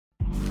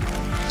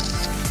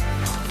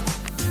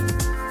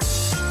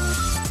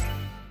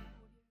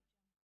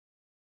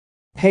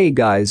Hey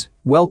guys,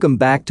 welcome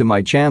back to my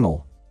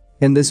channel.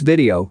 In this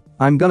video,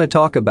 I'm gonna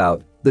talk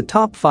about the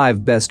top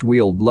 5 best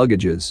wheeled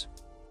luggages.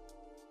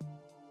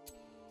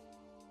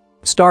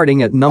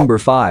 Starting at number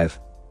 5.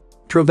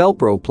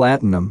 Travelpro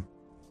Platinum.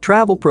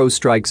 Travelpro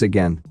strikes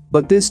again,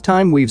 but this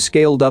time we've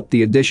scaled up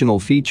the additional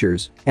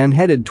features and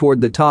headed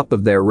toward the top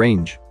of their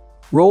range.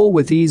 Roll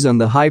with ease on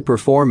the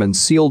high-performance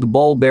sealed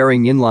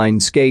ball-bearing inline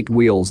skate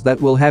wheels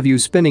that will have you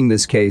spinning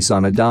this case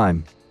on a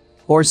dime.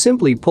 Or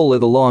simply pull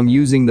it along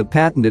using the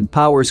patented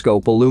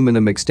PowerScope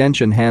aluminum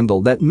extension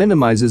handle that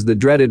minimizes the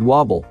dreaded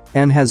wobble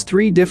and has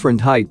 3 different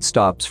height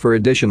stops for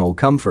additional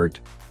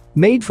comfort.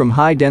 Made from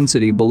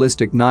high-density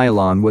ballistic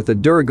nylon with a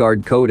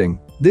DuraGuard coating,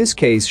 this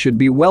case should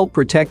be well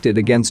protected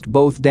against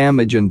both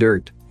damage and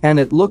dirt, and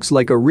it looks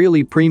like a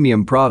really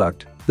premium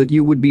product that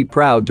you would be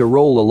proud to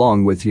roll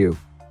along with you.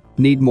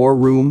 Need more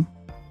room?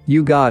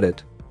 You got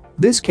it.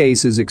 This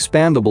case is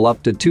expandable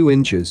up to 2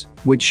 inches,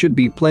 which should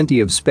be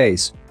plenty of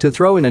space to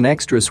throw in an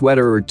extra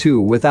sweater or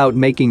two without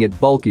making it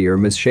bulky or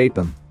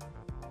misshapen.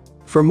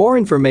 For more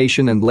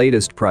information and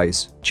latest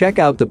price, check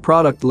out the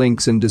product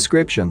links in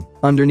description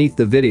underneath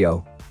the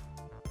video.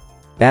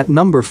 At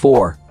number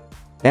 4.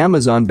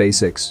 Amazon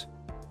Basics.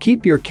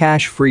 Keep your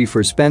cash free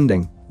for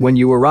spending when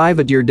you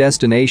arrive at your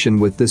destination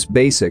with this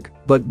basic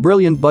but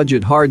brilliant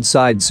budget hard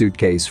side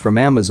suitcase from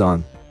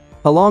Amazon.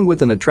 Along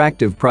with an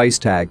attractive price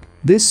tag,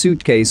 this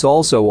suitcase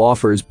also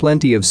offers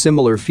plenty of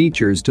similar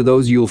features to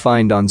those you'll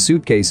find on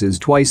suitcases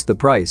twice the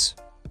price.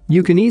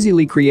 You can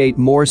easily create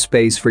more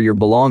space for your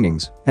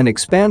belongings. An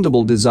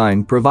expandable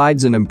design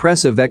provides an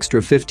impressive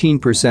extra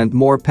 15%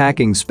 more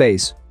packing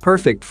space,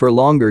 perfect for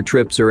longer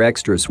trips or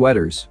extra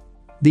sweaters.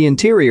 The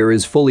interior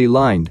is fully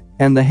lined,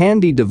 and the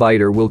handy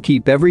divider will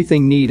keep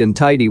everything neat and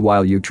tidy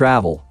while you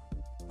travel.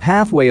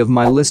 Halfway of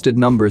my listed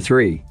number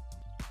 3.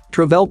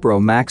 Travelpro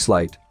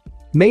MaxLite.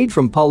 Made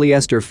from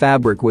polyester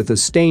fabric with a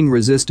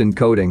stain-resistant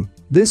coating,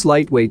 this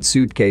lightweight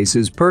suitcase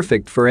is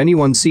perfect for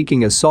anyone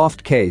seeking a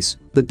soft case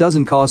that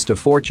doesn't cost a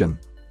fortune.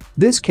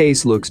 This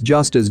case looks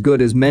just as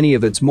good as many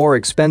of its more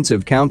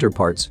expensive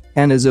counterparts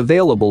and is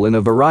available in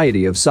a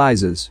variety of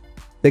sizes.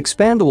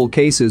 Expandable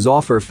cases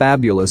offer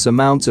fabulous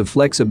amounts of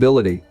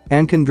flexibility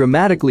and can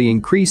dramatically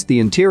increase the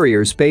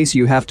interior space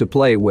you have to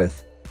play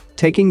with.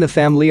 Taking the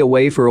family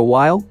away for a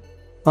while?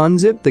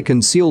 Unzip the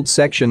concealed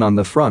section on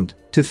the front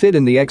to fit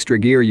in the extra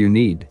gear you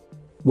need.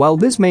 While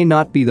this may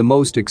not be the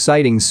most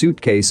exciting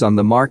suitcase on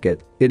the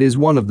market, it is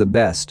one of the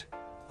best.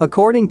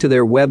 According to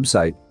their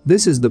website,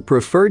 this is the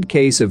preferred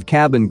case of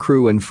cabin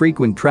crew and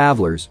frequent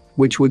travelers,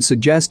 which would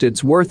suggest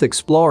it's worth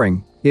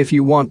exploring if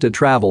you want to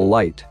travel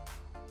light.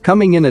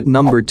 Coming in at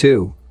number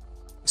 2.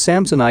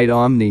 Samsonite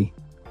Omni.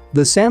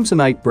 The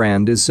Samsonite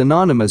brand is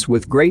synonymous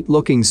with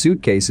great-looking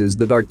suitcases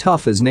that are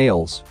tough as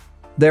nails.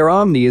 Their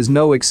Omni is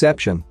no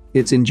exception.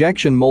 Its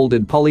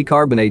injection-molded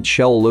polycarbonate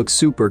shell looks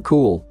super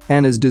cool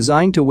and is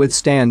designed to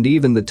withstand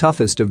even the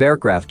toughest of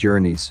aircraft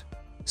journeys.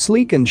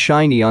 Sleek and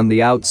shiny on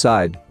the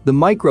outside, the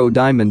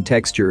micro-diamond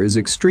texture is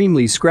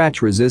extremely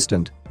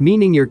scratch-resistant,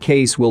 meaning your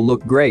case will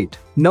look great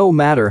no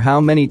matter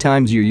how many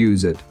times you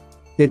use it.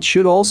 It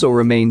should also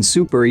remain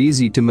super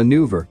easy to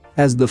maneuver,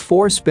 as the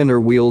 4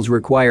 spinner wheels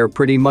require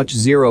pretty much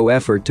zero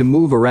effort to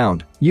move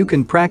around. You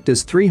can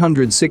practice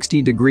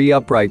 360-degree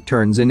upright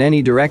turns in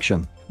any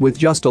direction with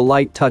just a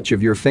light touch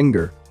of your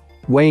finger.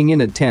 Weighing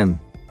in at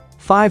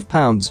 10.5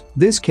 pounds,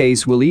 this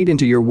case will eat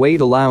into your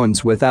weight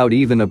allowance without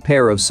even a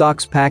pair of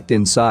socks packed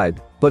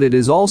inside, but it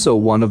is also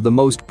one of the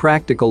most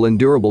practical and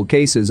durable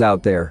cases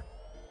out there.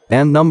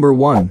 And number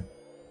 1.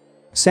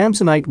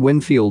 Samsonite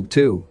Winfield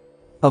 2.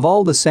 Of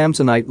all the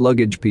Samsonite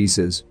luggage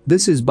pieces,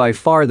 this is by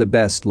far the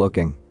best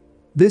looking.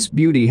 This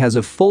beauty has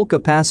a full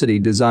capacity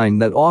design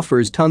that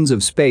offers tons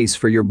of space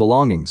for your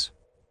belongings.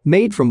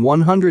 Made from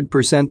 100%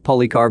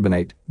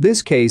 polycarbonate,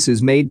 this case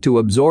is made to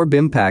absorb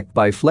impact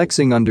by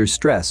flexing under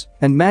stress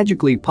and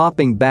magically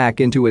popping back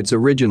into its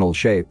original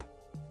shape.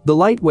 The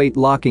lightweight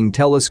locking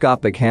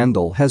telescopic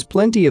handle has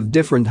plenty of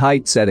different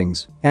height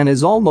settings and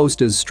is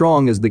almost as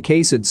strong as the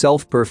case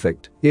itself,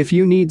 perfect if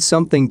you need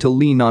something to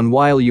lean on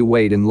while you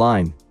wait in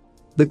line.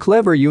 The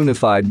clever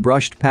unified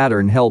brushed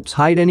pattern helps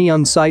hide any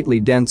unsightly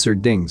dents or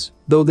dings,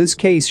 though this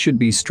case should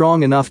be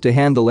strong enough to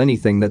handle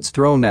anything that's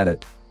thrown at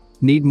it.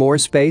 Need more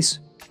space?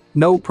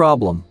 No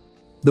problem.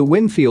 The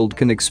Winfield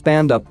can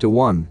expand up to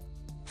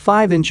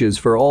 1.5 inches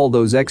for all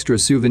those extra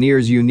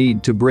souvenirs you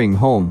need to bring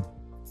home.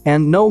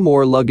 And no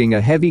more lugging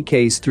a heavy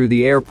case through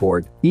the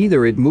airport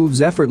either, it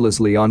moves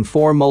effortlessly on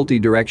 4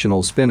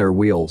 multi-directional spinner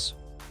wheels.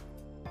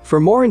 For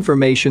more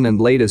information and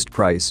latest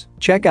price,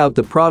 check out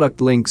the product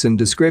links in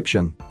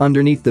description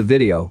underneath the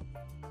video.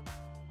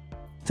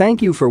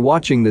 Thank you for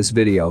watching this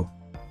video.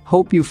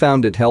 Hope you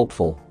found it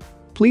helpful.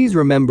 Please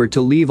remember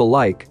to leave a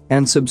like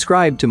and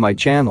subscribe to my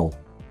channel.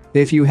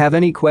 If you have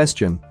any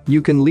question,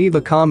 you can leave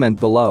a comment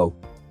below